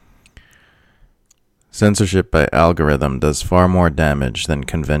Censorship by algorithm does far more damage than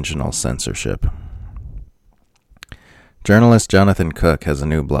conventional censorship. Journalist Jonathan Cook has a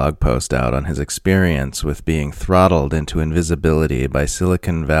new blog post out on his experience with being throttled into invisibility by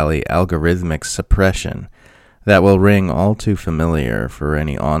Silicon Valley algorithmic suppression that will ring all too familiar for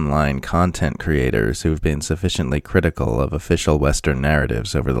any online content creators who've been sufficiently critical of official Western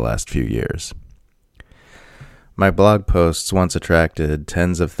narratives over the last few years. My blog posts once attracted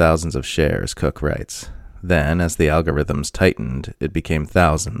tens of thousands of shares, Cook writes. Then, as the algorithms tightened, it became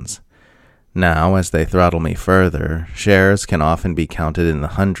thousands. Now, as they throttle me further, shares can often be counted in the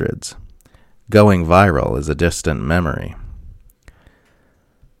hundreds. Going viral is a distant memory.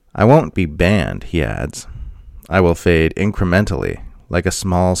 I won't be banned, he adds. I will fade incrementally, like a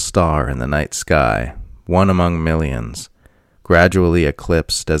small star in the night sky, one among millions, gradually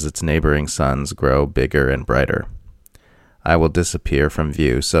eclipsed as its neighboring suns grow bigger and brighter. I will disappear from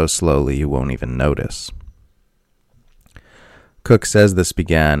view so slowly you won't even notice. Cook says this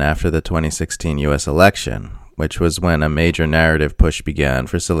began after the 2016 U.S. election, which was when a major narrative push began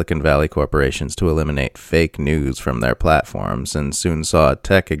for Silicon Valley corporations to eliminate fake news from their platforms, and soon saw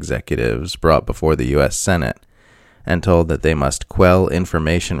tech executives brought before the U.S. Senate and told that they must quell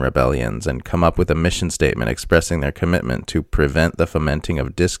information rebellions and come up with a mission statement expressing their commitment to prevent the fomenting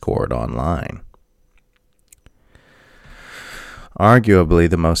of discord online. Arguably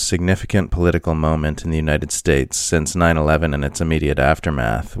the most significant political moment in the United States since 9/11 and its immediate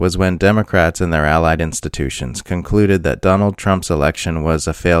aftermath was when Democrats and their allied institutions concluded that Donald Trump's election was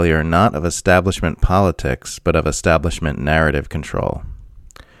a failure not of establishment politics, but of establishment narrative control.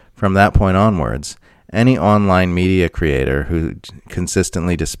 From that point onwards, any online media creator who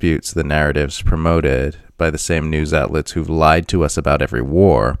consistently disputes the narratives promoted by the same news outlets who've lied to us about every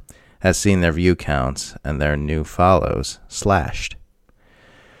war has seen their view counts and their new follows slashed.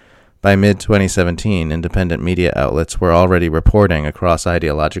 By mid-2017, independent media outlets were already reporting across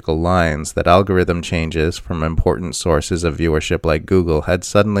ideological lines that algorithm changes from important sources of viewership like Google had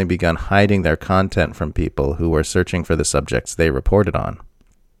suddenly begun hiding their content from people who were searching for the subjects they reported on.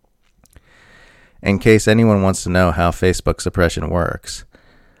 In case anyone wants to know how Facebook suppression works,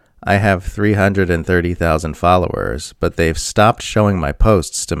 I have 330,000 followers, but they've stopped showing my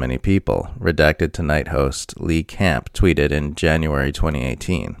posts to many people, Redacted Tonight host Lee Camp tweeted in January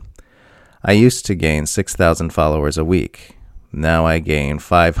 2018. I used to gain 6,000 followers a week. Now I gain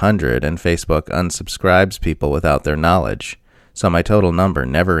 500, and Facebook unsubscribes people without their knowledge, so my total number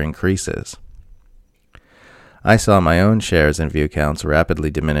never increases. I saw my own shares and view counts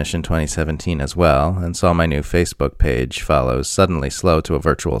rapidly diminish in 2017 as well, and saw my new Facebook page follows suddenly slow to a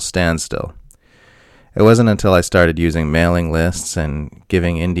virtual standstill. It wasn't until I started using mailing lists and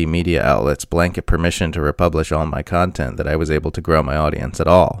giving indie media outlets blanket permission to republish all my content that I was able to grow my audience at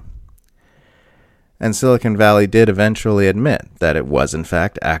all. And Silicon Valley did eventually admit that it was in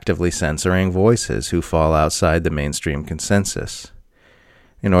fact actively censoring voices who fall outside the mainstream consensus.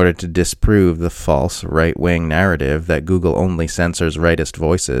 In order to disprove the false right-wing narrative that Google only censors rightist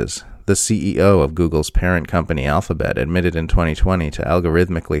voices, the CEO of Google's parent company Alphabet admitted in 2020 to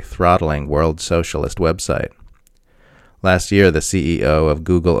algorithmically throttling World Socialist website. Last year, the CEO of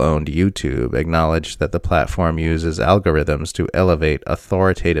Google-owned YouTube acknowledged that the platform uses algorithms to elevate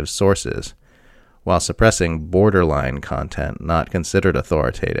authoritative sources, while suppressing borderline content not considered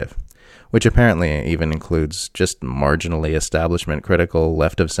authoritative, which apparently even includes just marginally establishment-critical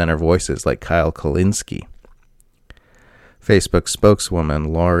left-of-center voices like Kyle Kulinski. Facebook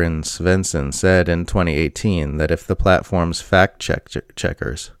spokeswoman Lauren Svensson said in 2018 that if the platform's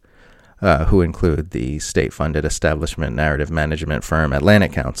fact-checkers, who include the state-funded establishment narrative management firm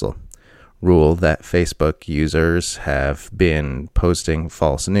Atlantic Council, rule that Facebook users have been posting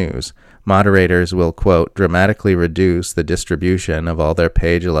false news, moderators will, quote, dramatically reduce the distribution of all their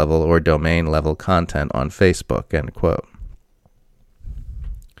page-level or domain-level content on Facebook, end quote.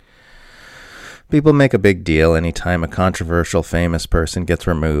 People make a big deal anytime a controversial famous person gets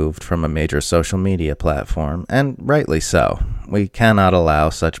removed from a major social media platform, and rightly so. We cannot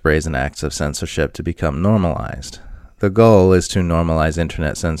allow such brazen acts of censorship to become normalized. The goal is to normalize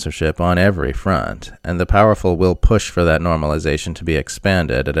internet censorship on every front, and the powerful will push for that normalization to be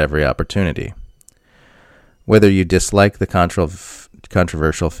expanded at every opportunity. Whether you dislike the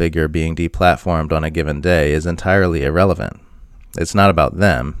controversial figure being deplatformed on a given day is entirely irrelevant. It's not about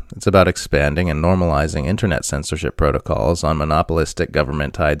them, it's about expanding and normalizing internet censorship protocols on monopolistic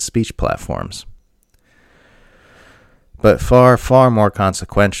government-tied speech platforms. But far, far more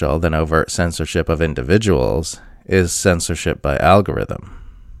consequential than overt censorship of individuals is censorship by algorithm.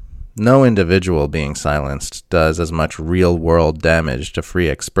 No individual being silenced does as much real-world damage to free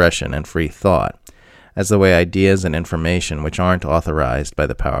expression and free thought as the way ideas and information which aren't authorized by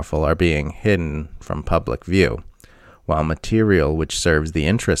the powerful are being hidden from public view, while material which serves the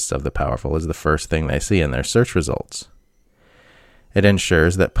interests of the powerful is the first thing they see in their search results. It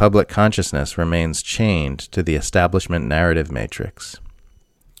ensures that public consciousness remains chained to the establishment narrative matrix.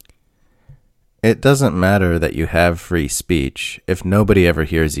 It doesn't matter that you have free speech if nobody ever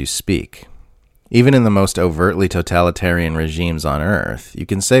hears you speak. Even in the most overtly totalitarian regimes on Earth, you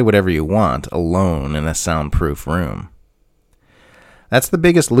can say whatever you want alone in a soundproof room. That's the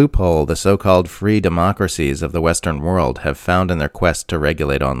biggest loophole the so-called free democracies of the Western world have found in their quest to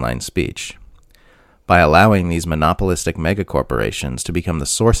regulate online speech. By allowing these monopolistic megacorporations to become the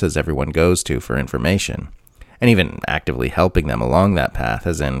sources everyone goes to for information, and even actively helping them along that path,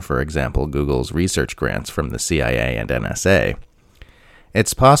 as in, for example, Google's research grants from the CIA and NSA,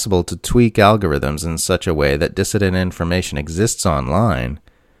 it's possible to tweak algorithms in such a way that dissident information exists online,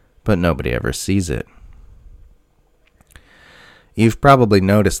 but nobody ever sees it. You've probably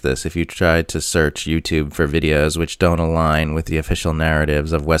noticed this if you tried to search YouTube for videos which don't align with the official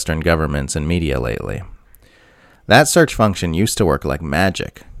narratives of Western governments and media lately. That search function used to work like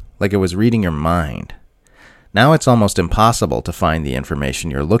magic, like it was reading your mind. Now it's almost impossible to find the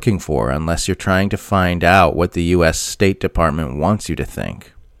information you're looking for unless you're trying to find out what the U.S. State Department wants you to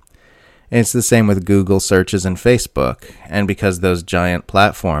think. It's the same with Google searches and Facebook, and because those giant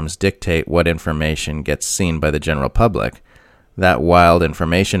platforms dictate what information gets seen by the general public, that wild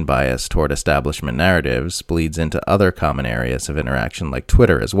information bias toward establishment narratives bleeds into other common areas of interaction like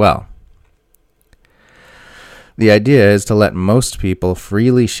Twitter as well. The idea is to let most people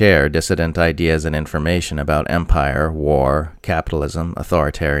freely share dissident ideas and information about empire, war, capitalism,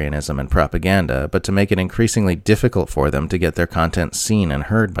 authoritarianism, and propaganda, but to make it increasingly difficult for them to get their content seen and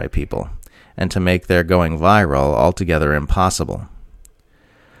heard by people, and to make their going viral altogether impossible.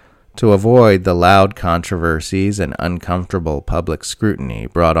 To avoid the loud controversies and uncomfortable public scrutiny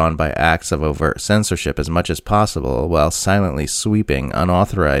brought on by acts of overt censorship as much as possible while silently sweeping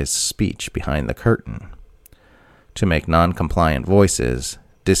unauthorized speech behind the curtain. To make non-compliant voices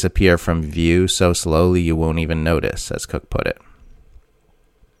disappear from view so slowly you won't even notice, as Cook put it.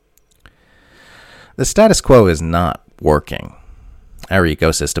 The status quo is not working. Our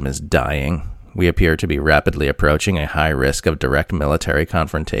ecosystem is dying. We appear to be rapidly approaching a high risk of direct military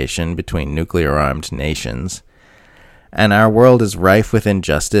confrontation between nuclear-armed nations. And our world is rife with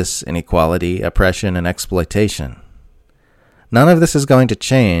injustice, inequality, oppression, and exploitation. None of this is going to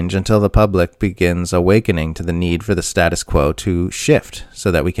change until the public begins awakening to the need for the status quo to shift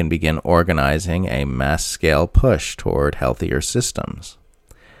so that we can begin organizing a mass-scale push toward healthier systems.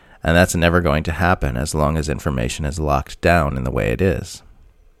 And that's never going to happen as long as information is locked down in the way it is.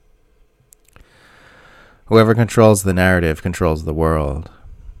 Whoever controls the narrative controls the world.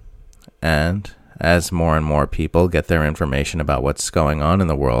 And as more and more people get their information about what's going on in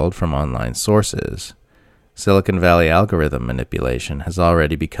the world from online sources, Silicon Valley algorithm manipulation has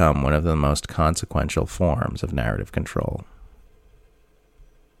already become one of the most consequential forms of narrative control.